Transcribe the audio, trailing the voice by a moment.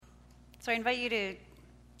So I invite you to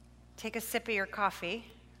take a sip of your coffee,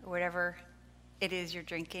 or whatever it is you're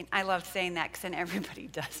drinking. I love saying that because then everybody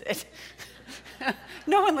does it.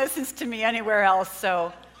 No one listens to me anywhere else,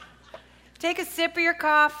 so take a sip of your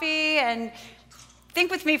coffee and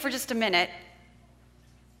think with me for just a minute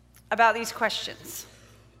about these questions.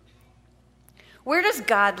 Where does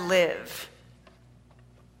God live?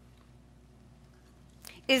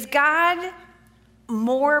 Is God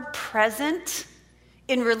more present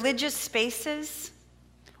in religious spaces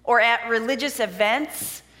or at religious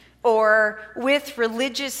events or with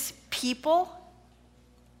religious people?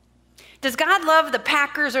 Does God love the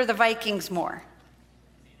Packers or the Vikings more?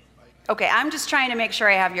 Okay, I'm just trying to make sure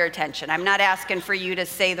I have your attention. I'm not asking for you to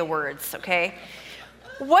say the words, okay?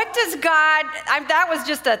 What does God,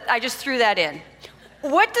 I just threw that in.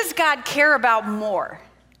 What does God care about more?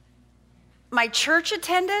 My church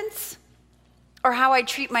attendance or how I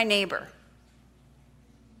treat my neighbor?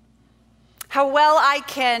 How well I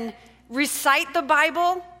can recite the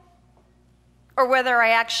Bible or whether I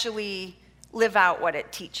actually live out what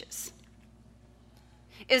it teaches?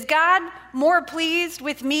 Is God more pleased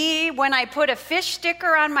with me when I put a fish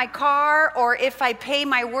sticker on my car or if I pay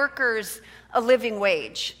my workers a living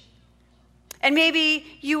wage? And maybe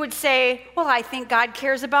you would say, well, I think God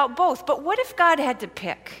cares about both. But what if God had to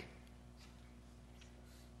pick?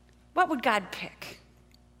 What would God pick?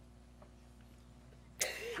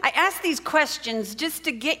 I ask these questions just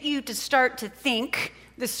to get you to start to think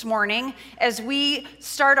this morning as we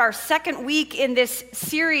start our second week in this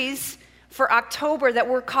series for October that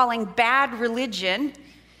we're calling Bad Religion.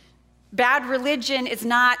 Bad religion is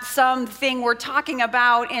not something we're talking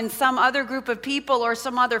about in some other group of people or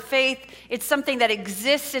some other faith. It's something that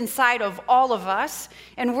exists inside of all of us.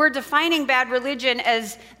 And we're defining bad religion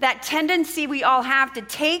as that tendency we all have to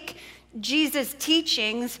take Jesus'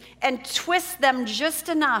 teachings and twist them just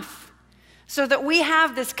enough so that we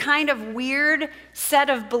have this kind of weird set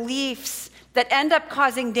of beliefs that end up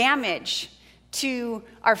causing damage to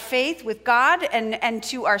our faith with God and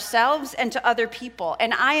to ourselves and to other people.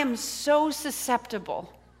 And I am so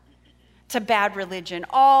susceptible to bad religion,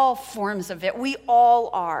 all forms of it. We all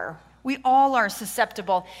are. We all are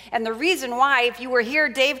susceptible. And the reason why, if you were here,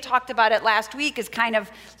 Dave talked about it last week, is kind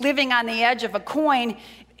of living on the edge of a coin.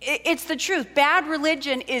 It's the truth. Bad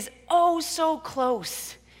religion is oh so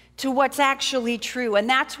close to what's actually true. And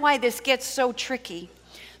that's why this gets so tricky.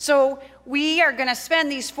 So we are going to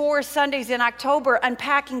spend these 4 Sundays in October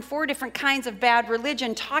unpacking 4 different kinds of bad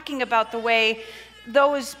religion, talking about the way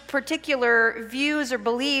those particular views or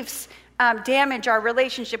beliefs damage our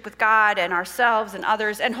relationship with God and ourselves and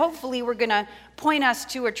others. And hopefully we're going to point us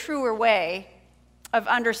to a truer way of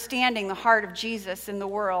understanding the heart of Jesus in the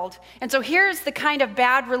world. And so here's the kind of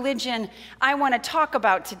bad religion I want to talk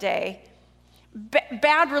about today.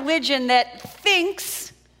 Bad religion that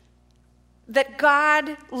thinks that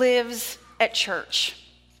God lives at church.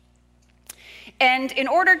 And in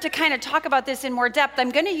order to kind of talk about this in more depth,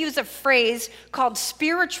 I'm going to use a phrase called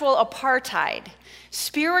spiritual apartheid.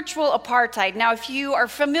 Spiritual apartheid. Now, if you are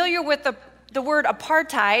familiar with the word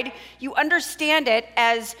apartheid, you understand it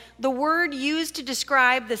as the word used to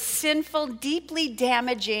describe the sinful, deeply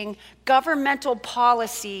damaging governmental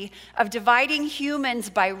policy of dividing humans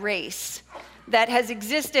by race that has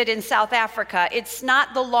existed in South Africa. It's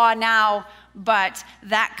not the law now, but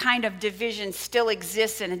that kind of division still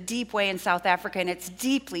exists in a deep way in South Africa, and it's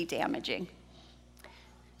deeply damaging.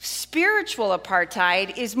 Spiritual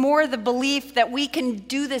apartheid is more the belief that we can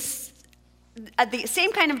do this, the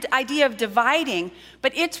same kind of idea of dividing,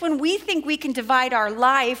 but it's when we think we can divide our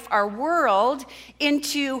life, our world,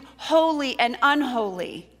 into holy and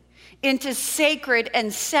unholy, into sacred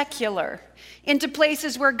and secular, into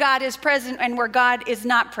places where God is present and where God is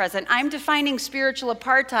not present. I'm defining spiritual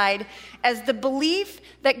apartheid as the belief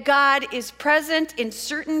that God is present in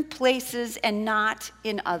certain places and not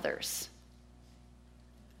in others.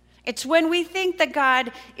 It's when we think that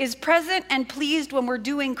God is present and pleased when we're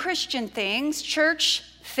doing Christian things, church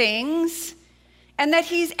things, and that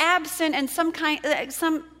he's absent and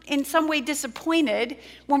in some way disappointed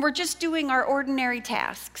when we're just doing our ordinary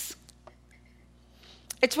tasks.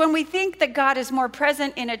 It's when we think that God is more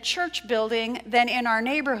present in a church building than in our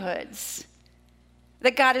neighborhoods.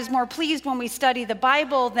 That God is more pleased when we study the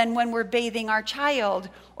Bible than when we're bathing our child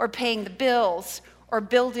or paying the bills or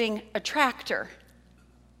building a tractor.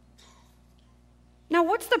 Now,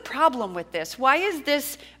 what's the problem with this? Why is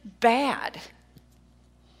this bad?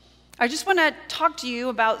 I just want to talk to you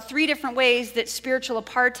about 3 different ways that spiritual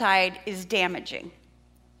apartheid is damaging.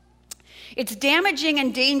 It's damaging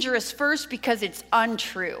and dangerous first because it's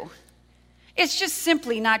untrue. It's just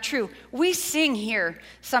simply not true. We sing here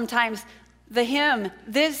sometimes the hymn,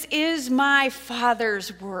 "This is my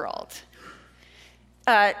Father's world."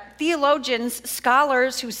 Theologians,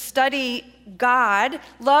 scholars who study God,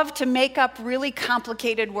 love to make up really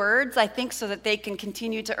complicated words, I think, so that they can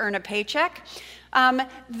continue to earn a paycheck.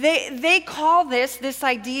 They call this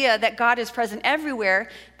idea that God is present everywhere,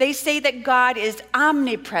 they say that God is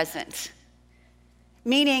omnipresent,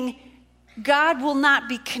 meaning God will not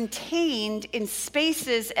be contained in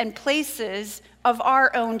spaces and places of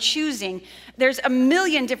our own choosing. There's a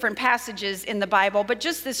million different passages in the Bible, but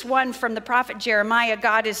just this one from the prophet Jeremiah,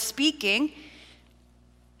 God is speaking,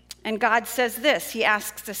 and God says this. He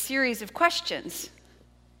asks a series of questions.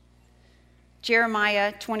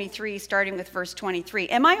 Jeremiah 23, starting with verse 23.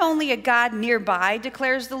 "Am I only a God nearby,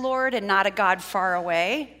 declares the Lord, and not a God far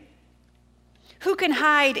away? Who can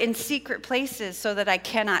hide in secret places so that I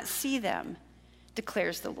cannot see them,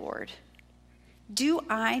 declares the Lord. Do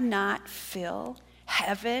I not fill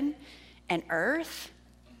heaven and earth,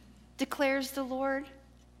 declares the Lord?"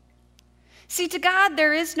 See, to God,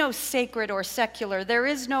 there is no sacred or secular. There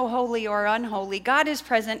is no holy or unholy. God is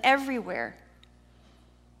present everywhere.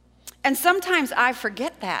 And sometimes I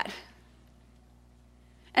forget that.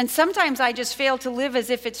 And sometimes I just fail to live as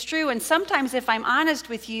if it's true. And sometimes, if I'm honest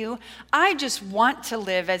with you, I just want to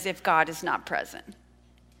live as if God is not present.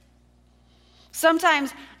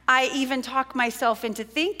 Sometimes I even talk myself into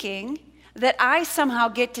thinking that I somehow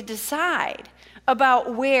get to decide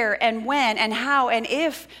about where and when and how and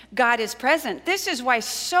if God is present. This is why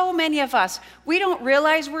so many of us, we don't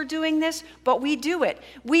realize we're doing this, but we do it.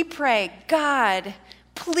 We pray, "God,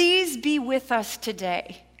 please be with us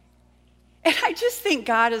today." And I just think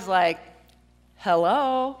God is like,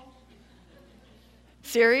 hello?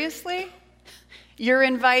 Seriously? You're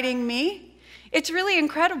inviting me? It's really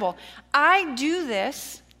incredible. I do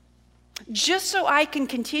this just so I can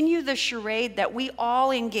continue the charade that we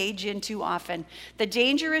all engage in too often. The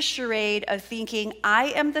dangerous charade of thinking I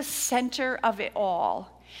am the center of it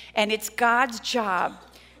all, and it's God's job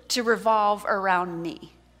to revolve around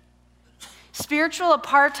me. Spiritual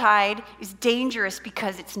apartheid is dangerous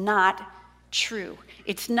because it's not true.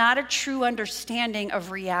 It's not a true understanding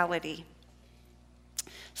of reality.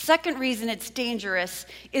 Second reason it's dangerous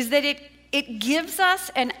is that it gives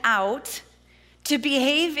us an out to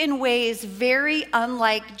behave in ways very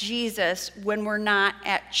unlike Jesus when we're not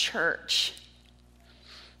at church.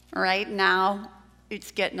 All right, now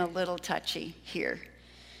it's getting a little touchy here.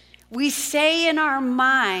 We say in our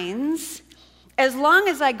minds, as long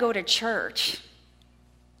as I go to church,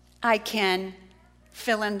 I can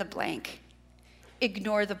fill in the blank,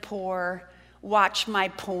 ignore the poor, watch my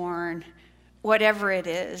porn, whatever it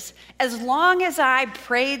is. As long as I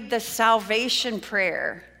prayed the salvation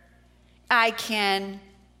prayer, I can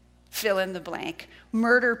fill in the blank,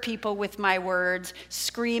 murder people with my words,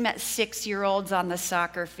 scream at 6-year-olds on the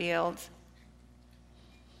soccer field.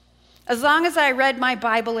 As long as I read my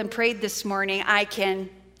Bible and prayed this morning, I can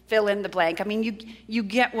fill in the blank. I mean, you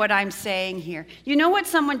get what I'm saying here. You know what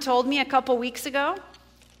someone told me a couple weeks ago?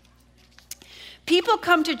 People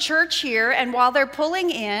come to church here, and while they're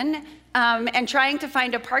pulling in and trying to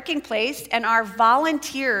find a parking place, and our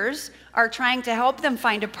volunteers are trying to help them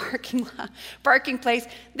find a parking place,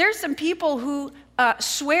 there's some people who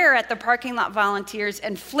swear at the parking lot volunteers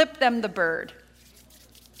and flip them the bird.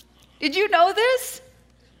 Did you know this?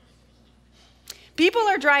 People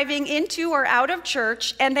are driving into or out of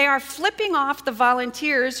church, and they are flipping off the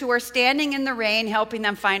volunteers who are standing in the rain helping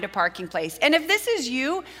them find a parking place. And if this is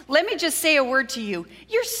you, let me just say a word to you.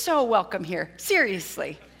 You're so welcome here.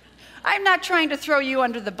 Seriously. I'm not trying to throw you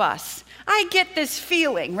under the bus. I get this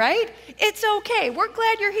feeling, right? It's okay. We're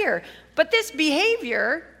glad you're here. But this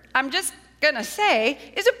behavior, I'm just going to say,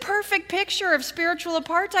 is a perfect picture of spiritual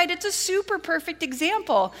apartheid. It's a super perfect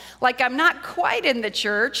example. Like, I'm not quite in the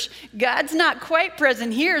church. God's not quite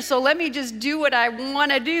present here, so let me just do what I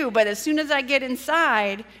want to do. But as soon as I get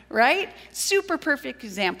inside, right? Super perfect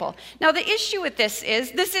example. Now, the issue with this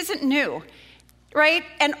isn't new, right?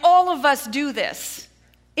 And all of us do this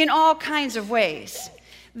in all kinds of ways.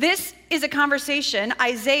 This is a conversation,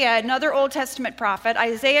 Isaiah, another Old Testament prophet,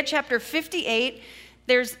 Isaiah chapter 58,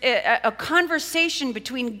 there's a conversation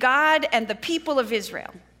between God and the people of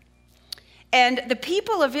Israel. And the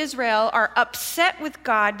people of Israel are upset with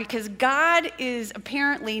God because God is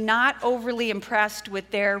apparently not overly impressed with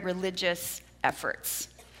their religious efforts.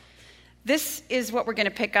 This is what we're going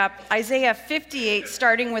to pick up, Isaiah 58,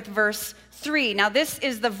 starting with verse 3. Now, this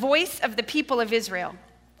is the voice of the people of Israel.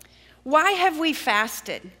 Why have we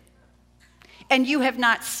fasted and you have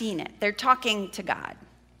not seen it? They're talking to God.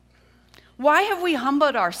 Why have we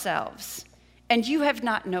humbled ourselves and you have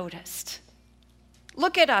not noticed.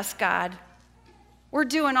 Look at us, God. We're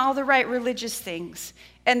doing all the right religious things.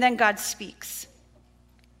 And then God speaks.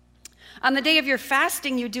 On the day of your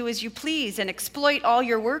fasting, you do as you please and exploit all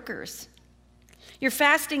your workers. Your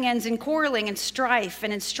fasting ends in quarreling and strife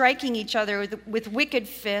and in striking each other with wicked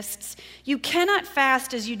fists. You cannot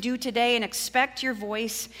fast as you do today and expect your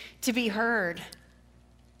voice to be heard.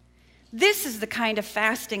 This is the kind of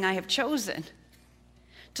fasting I have chosen,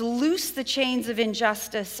 to loose the chains of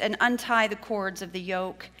injustice and untie the cords of the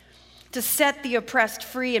yoke, to set the oppressed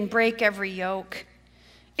free and break every yoke.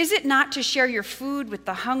 Is it not to share your food with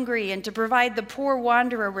the hungry and to provide the poor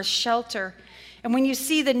wanderer with shelter, and when you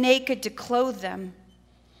see the naked to clothe them,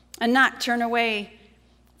 and not turn away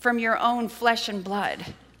from your own flesh and blood?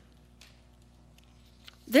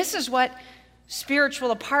 This is what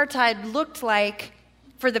spiritual apartheid looked like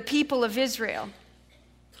for the people of Israel.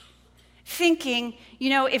 Thinking,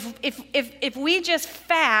 if we just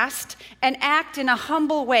fast and act in a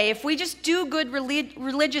humble way, if we just do good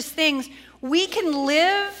religious things, we can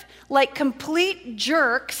live like complete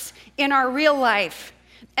jerks in our real life.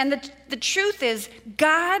 And the truth is,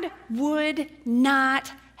 God would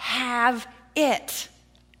not have it.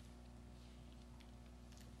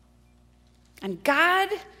 And God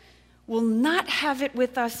will not have it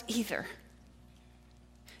with us either.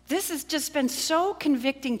 This has just been so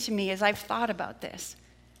convicting to me as I've thought about this.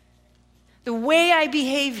 The way I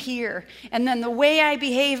behave here, and then the way I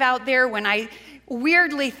behave out there when I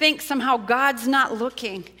weirdly think somehow God's not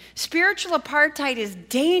looking. Spiritual apartheid is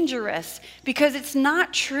dangerous because it's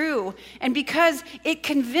not true, and because it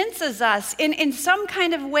convinces us, in some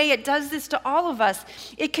kind of way it does this to all of us,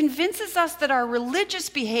 it convinces us that our religious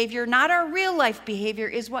behavior, not our real life behavior,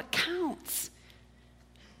 is what counts.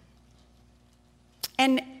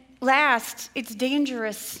 And last, it's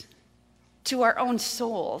dangerous to our own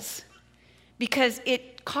souls because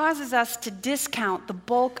it causes us to discount the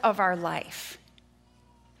bulk of our life.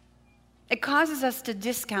 It causes us to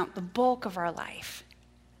discount the bulk of our life.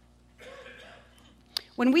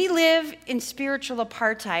 When we live in spiritual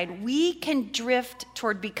apartheid, we can drift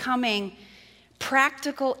toward becoming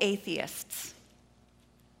practical atheists.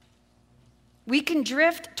 We can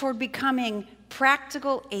drift toward becoming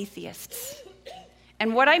practical atheists.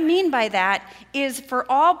 And what I mean by that is, for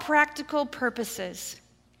all practical purposes,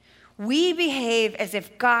 we behave as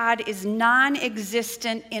if God is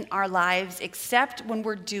non-existent in our lives except when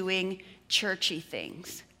we're doing churchy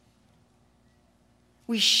things.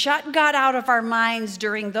 We shut God out of our minds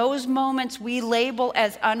during those moments we label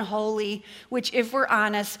as unholy, which, if we're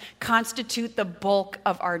honest, constitute the bulk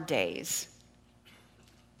of our days.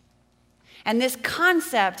 And this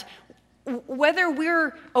concept, whether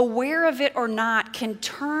we're aware of it or not, can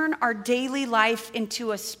turn our daily life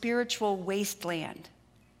into a spiritual wasteland.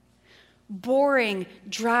 Boring,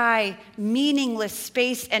 dry, meaningless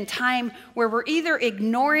space and time where we're either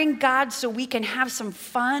ignoring God so we can have some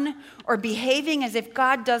fun or behaving as if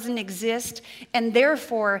God doesn't exist, and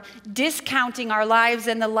therefore discounting our lives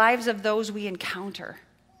and the lives of those we encounter.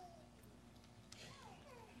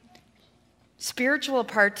 Spiritual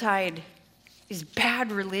apartheid is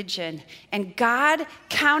bad religion, and God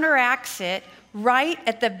counteracts it right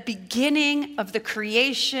at the beginning of the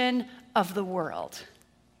creation of the world.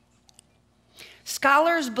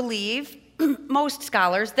 Scholars believe, most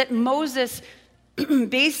scholars, that Moses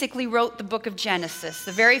basically wrote the book of Genesis,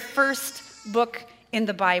 the very first book in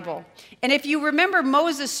the Bible. And if you remember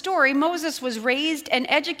Moses' story, Moses was raised and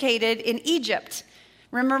educated in Egypt.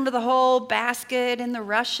 Remember the whole basket and the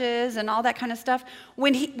rushes and all that kind of stuff?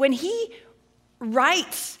 When he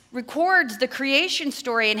records the creation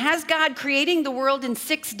story and has God creating the world in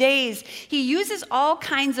 6 days, he uses all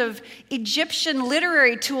kinds of Egyptian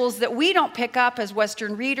literary tools that we don't pick up as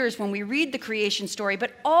Western readers when we read the creation story,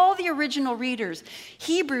 but all the original readers,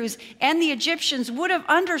 Hebrews and the Egyptians, would have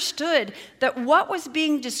understood that what was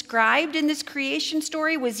being described in this creation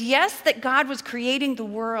story was, yes, that God was creating the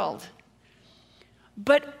world,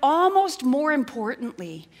 but almost more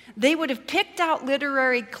importantly, they would have picked out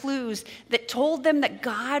literary clues that told them that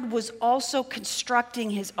God was also constructing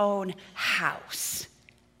his own house.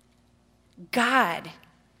 God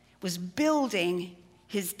was building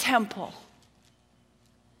his temple.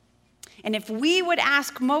 And if we would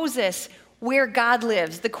ask Moses where God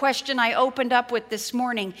lives, the question I opened up with this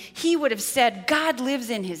morning, he would have said, God lives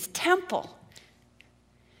in his temple,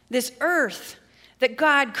 this earth that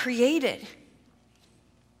God created.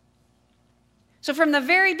 So from the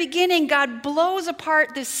very beginning, God blows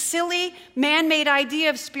apart this silly man-made idea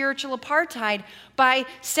of spiritual apartheid by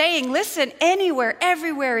saying, listen, anywhere,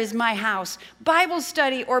 everywhere is my house. Bible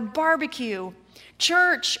study or barbecue,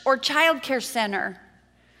 church or childcare center,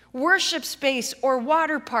 worship space or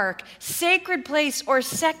water park, sacred place or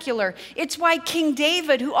secular. It's why King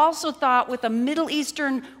David, who also thought with a Middle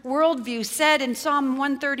Eastern worldview, said in Psalm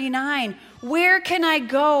 139, "Where can I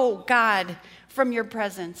go, God, from your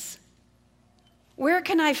presence? Where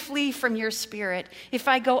can I flee from your spirit? If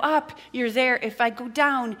I go up, you're there. If I go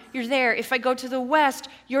down, you're there. If I go to the west,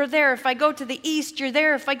 you're there. If I go to the east, you're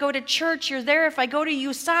there. If I go to church, you're there. If I go to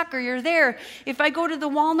youth soccer, you're there. If I go to the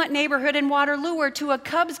Walnut neighborhood in Waterloo or to a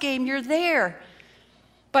Cubs game, you're there.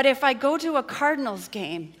 But if I go to a Cardinals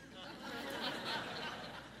game,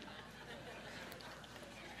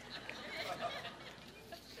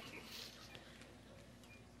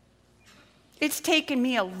 it's taken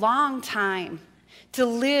me a long time to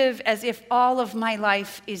live as if all of my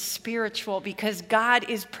life is spiritual, because God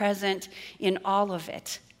is present in all of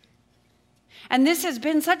it. And this has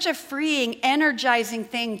been such a freeing, energizing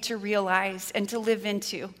thing to realize and to live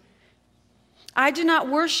into. I do not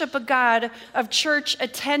worship a God of church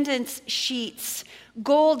attendance sheets,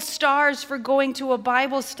 gold stars for going to a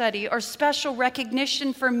Bible study, or special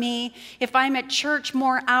recognition for me if I'm at church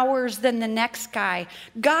more hours than the next guy.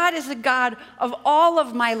 God is a God of all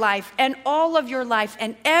of my life and all of your life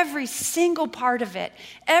and every single part of it.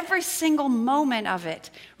 Every single moment of it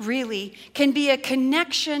really can be a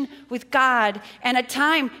connection with God and a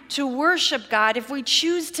time to worship God if we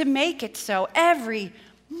choose to make it so. Every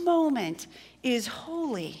moment is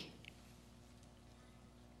holy.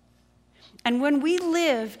 And when we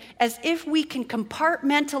live as if we can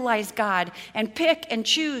compartmentalize God and pick and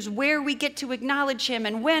choose where we get to acknowledge him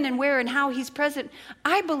and when and where and how he's present,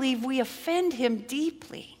 I believe we offend him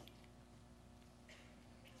deeply.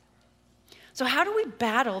 So how do we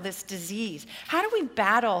battle this disease? How do we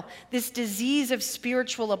battle this disease of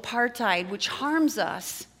spiritual apartheid, which harms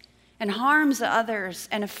us and harms others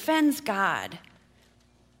and offends God?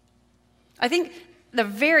 I think the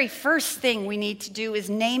very first thing we need to do is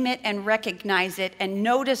name it and recognize it and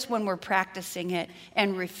notice when we're practicing it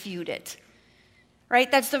and refute it, right?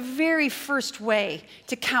 That's the very first way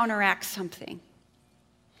to counteract something.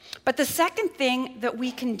 But the second thing that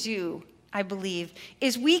we can do, I believe,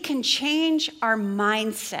 is we can change our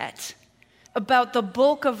mindset about the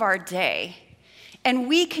bulk of our day, and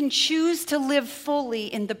we can choose to live fully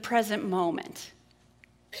in the present moment.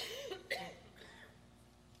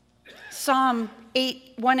 Psalm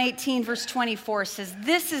 118, verse 24 says,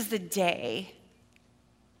 "This is the day,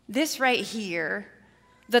 this right here,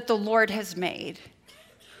 that the Lord has made."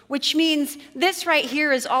 Which means this right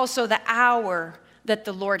here is also the hour that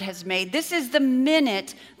the Lord has made. This is the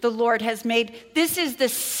minute the Lord has made. This is the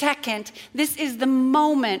second. This is the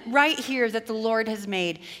moment right here that the Lord has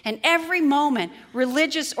made. And every moment,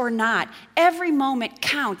 religious or not, every moment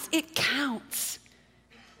counts. It counts.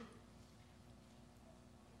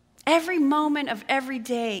 Every moment of every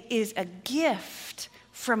day is a gift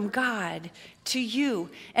from God to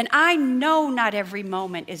you. And I know not every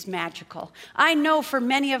moment is magical. I know for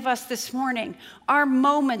many of us this morning, our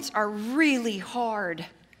moments are really hard.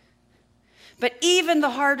 But even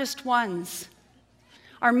the hardest ones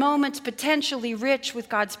are moments potentially rich with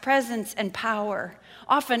God's presence and power,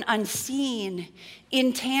 often unseen,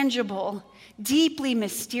 intangible, deeply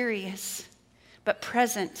mysterious, but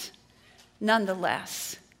present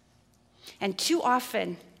nonetheless. And too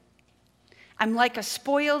often, I'm like a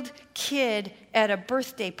spoiled kid at a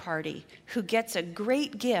birthday party who gets a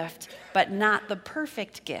great gift, but not the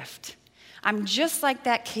perfect gift. I'm just like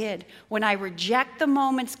that kid when I reject the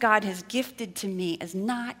moments God has gifted to me as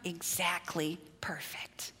not exactly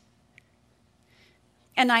perfect.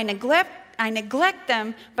 And I neglect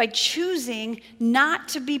them by choosing not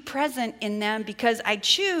to be present in them because I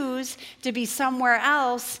choose to be somewhere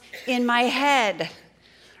else in my head.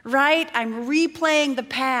 Right? I'm replaying the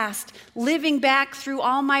past, living back through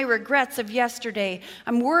all my regrets of yesterday.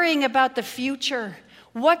 I'm worrying about the future.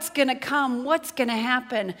 What's going to come? What's going to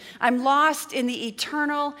happen? I'm lost in the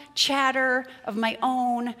eternal chatter of my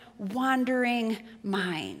own wandering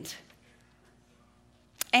mind.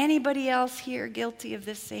 Anybody else here guilty of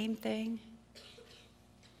this same thing?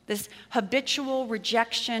 This habitual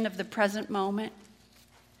rejection of the present moment?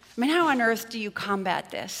 I mean, how on earth do you combat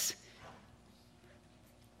this?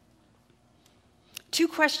 Two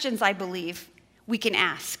questions I believe we can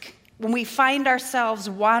ask when we find ourselves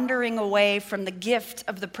wandering away from the gift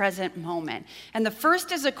of the present moment. And the first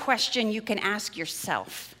is a question you can ask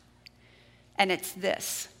yourself, and it's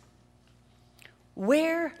this: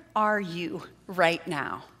 where are you right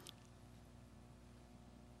now?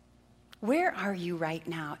 Where are you right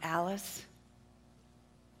now, Alice?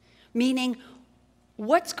 Meaning,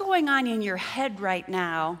 what's going on in your head right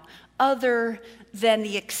now other than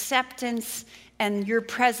the acceptance and your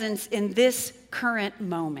presence in this current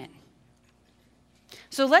moment.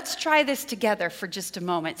 So let's try this together for just a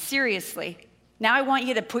moment, seriously. Now I want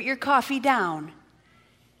you to put your coffee down.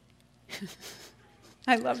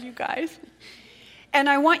 I love you guys. And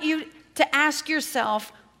I want you to ask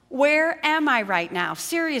yourself, where am I right now?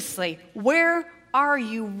 Seriously, where are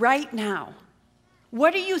you right now?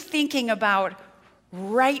 What are you thinking about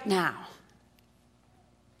right now?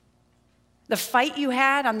 The fight you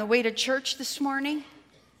had on the way to church this morning?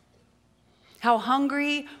 How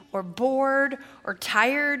hungry or bored or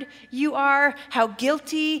tired you are? How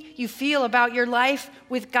guilty you feel about your life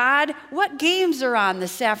with God? What games are on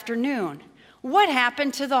this afternoon? What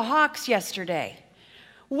happened to the Hawks yesterday?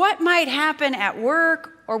 What might happen at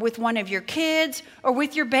work or with one of your kids or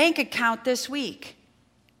with your bank account this week?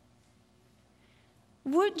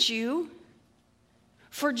 Would you,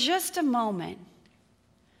 for just a moment,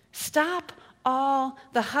 stop all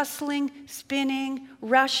the hustling, spinning,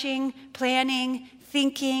 rushing, planning,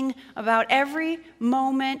 thinking about every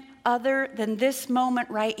moment other than this moment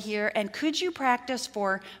right here? And could you practice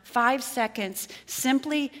for 5 seconds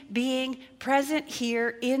simply being present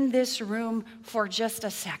here in this room for just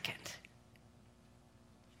a second?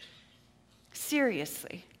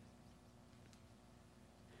 Seriously.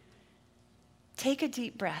 Take a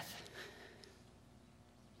deep breath.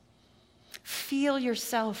 Feel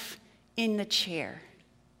yourself in the chair.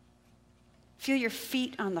 Feel your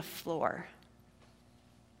feet on the floor.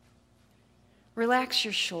 Relax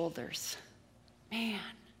your shoulders. Man.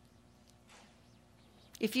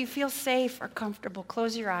 If you feel safe or comfortable,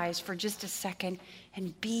 close your eyes for just a second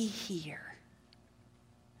and be here.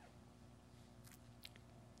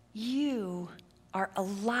 You are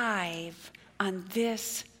alive on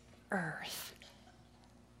this earth.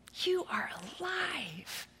 You are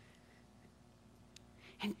alive.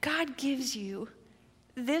 And God gives you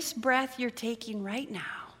this breath you're taking right now.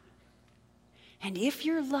 And if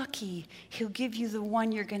you're lucky, he'll give you the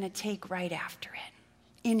one you're going to take right after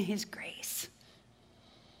it in his grace.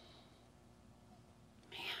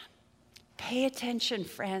 Man, pay attention,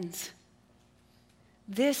 friends.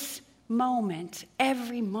 This moment,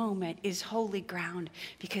 every moment is holy ground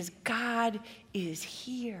because God is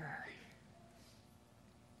here.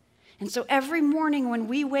 And so every morning when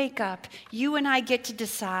we wake up, you and I get to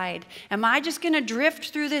decide, am I just going to drift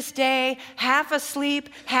through this day, half asleep,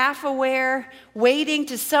 half aware, waiting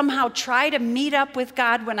to somehow try to meet up with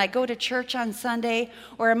God when I go to church on Sunday?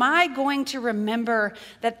 Or am I going to remember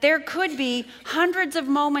that there could be hundreds of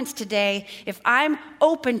moments today, if I'm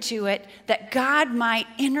open to it, that God might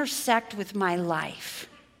intersect with my life?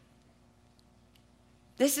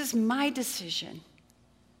 This is my decision,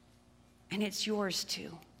 and it's yours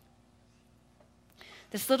too.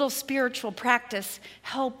 This little spiritual practice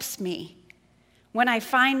helps me when I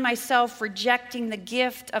find myself rejecting the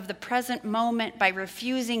gift of the present moment by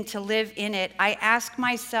refusing to live in it. I ask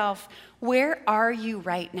myself, where are you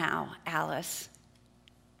right now, Alice?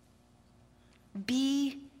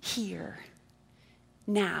 Be here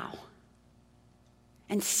now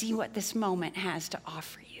and see what this moment has to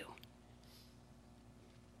offer you.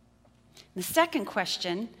 The second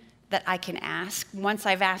question that I can ask, once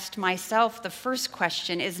I've asked myself the first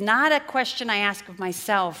question, is not a question I ask of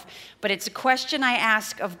myself, but it's a question I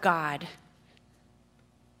ask of God.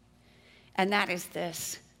 And that is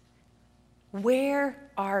this: where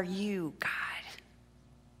are you, God?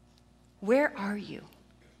 Where are you?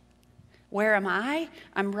 Where am I?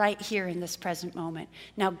 I'm right here in this present moment.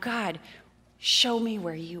 Now, God, show me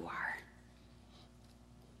where you are.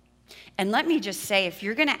 And let me just say, if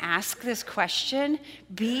you're going to ask this question,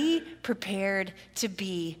 be prepared to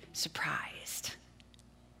be surprised.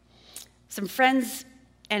 Some friends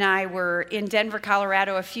and I were in Denver,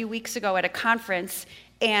 Colorado a few weeks ago at a conference,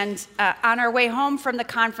 and on our way home from the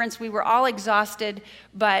conference, we were all exhausted,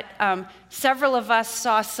 but several of us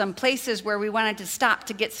saw some places where we wanted to stop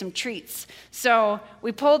to get some treats. So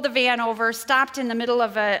we pulled the van over, stopped in the middle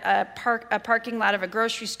of a parking lot of a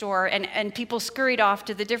grocery store, and people scurried off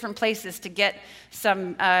to the different places to get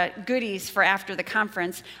some goodies for after the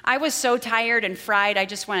conference. I was so tired and fried, I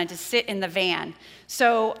just wanted to sit in the van.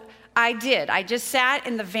 So I did. I just sat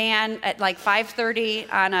in the van at like 5:30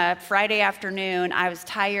 on a Friday afternoon. I was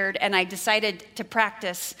tired, and I decided to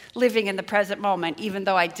practice living in the present moment, even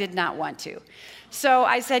though I did not want to. So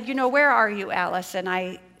I said, where are you, Alice? And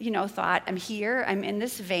I, thought, I'm here. I'm in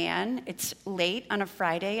this van. It's late on a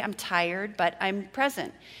Friday. I'm tired, but I'm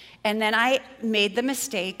present. And then I made the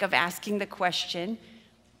mistake of asking the question,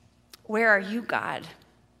 where are you, God?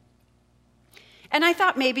 And I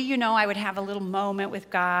thought maybe, I would have a little moment with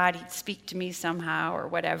God. He'd speak to me somehow or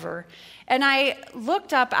whatever. And I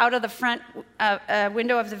looked up out of the front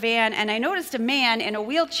window of the van, and I noticed a man in a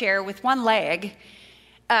wheelchair with one leg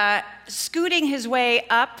scooting his way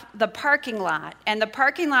up the parking lot. And the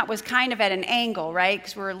parking lot was kind of at an angle, right?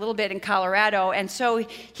 Because we're a little bit in Colorado. And so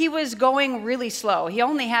he was going really slow. He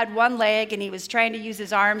only had one leg, and he was trying to use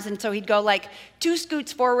his arms. And so he'd go like 2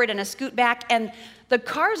 scoots forward and a scoot back. And the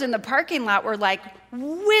cars in the parking lot were like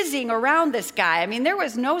whizzing around this guy. I mean, there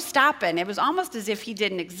was no stopping. It was almost as if he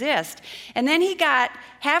didn't exist. And then he got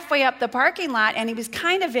halfway up the parking lot, and he was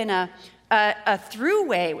kind of in a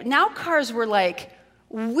throughway. Now cars were like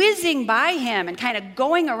whizzing by him and kind of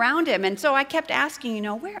going around him. And so I kept asking,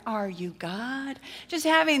 where are you, God? Just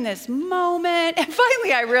having this moment. And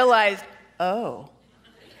finally I realized,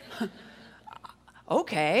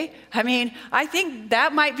 okay. I think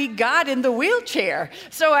that might be God in the wheelchair.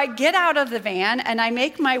 So I get out of the van and I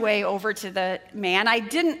make my way over to the man. I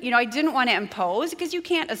didn't want to impose, because you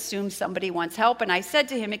can't assume somebody wants help. And I said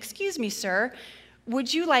to him, "Excuse me, sir,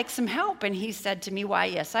 would you like some help?" And he said to me, "Why,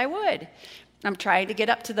 yes, I would. I'm trying to get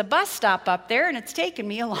up to the bus stop up there, and it's taken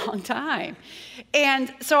me a long time."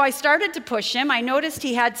 And so I started to push him. I noticed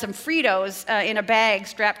he had some Fritos in a bag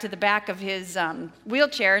strapped to the back of his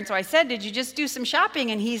wheelchair. And so I said, "Did you just do some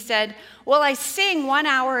shopping?" And he said, "Well, I sing 1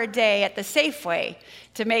 hour a day at the Safeway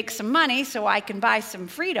to make some money so I can buy some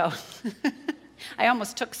Fritos." I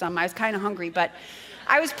almost took some. I was kind of hungry, but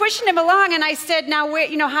I was pushing him along, and I said, "Now,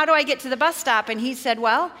 how do I get to the bus stop?" And he said,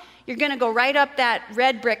 "Well, you're going to go right up that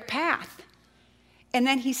red brick path." And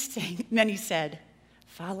then he said,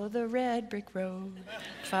 "Follow the red brick road,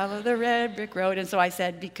 follow the red brick road." And so I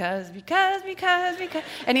said, because.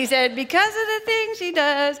 And he said, "Because of the things she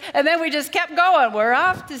does." And then we just kept going. "We're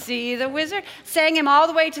off to see the wizard." Sang him all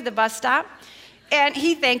the way to the bus stop. And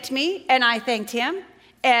he thanked me, and I thanked him.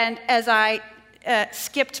 And as I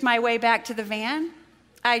skipped my way back to the van,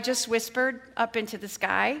 I just whispered up into the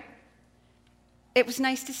sky, "It was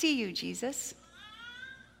nice to see you, Jesus."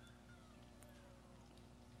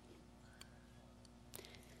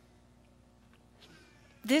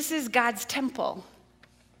 This is God's temple.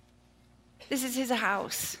 This is his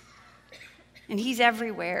house. And he's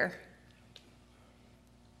everywhere.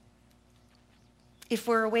 If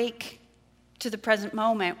we're awake to the present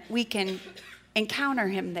moment, we can encounter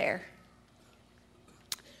him there.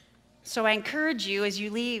 So I encourage you as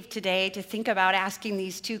you leave today to think about asking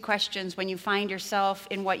these 2 questions when you find yourself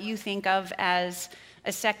in what you think of as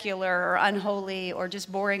a secular or unholy or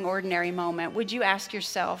just boring, ordinary moment. Would you ask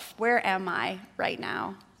yourself, where am I right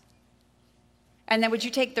now? And then would you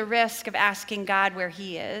take the risk of asking God where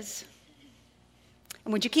he is?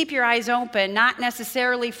 And would you keep your eyes open, not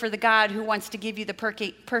necessarily for the God who wants to give you the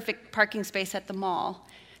perfect parking space at the mall,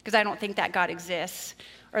 because I don't think that God exists,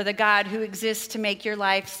 or the God who exists to make your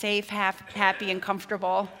life safe, happy, and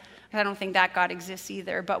comfortable. I don't think that God exists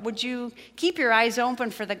either. But would you keep your eyes open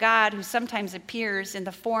for the God who sometimes appears in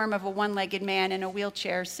the form of a one-legged man in a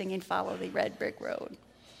wheelchair singing "Follow the Red Brick Road"?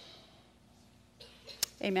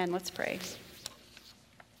 Amen. Let's pray.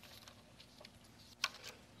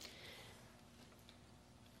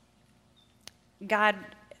 God,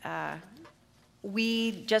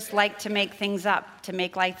 we just like to make things up, to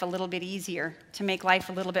make life a little bit easier, to make life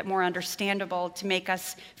a little bit more understandable, to make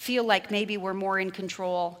us feel like maybe we're more in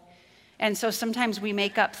control. And so sometimes we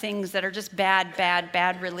make up things that are just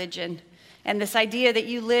bad religion. And this idea that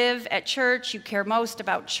you live at church, you care most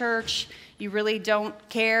about church, you really don't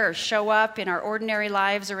care or show up in our ordinary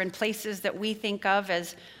lives or in places that we think of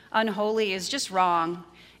as unholy is just wrong.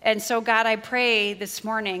 And so, God, I pray this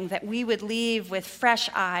morning that we would leave with fresh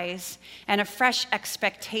eyes and a fresh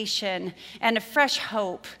expectation and a fresh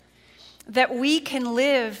hope that we can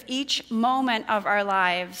live each moment of our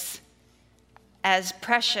lives as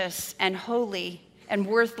precious and holy and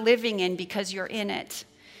worth living in because you're in it.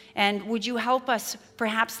 And would you help us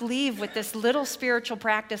perhaps leave with this little spiritual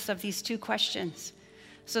practice of these 2 questions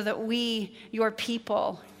so that we, your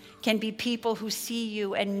people, can be people who see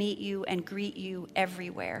you and meet you and greet you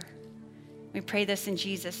everywhere. We pray this in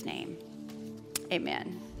Jesus' name.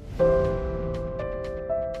 Amen.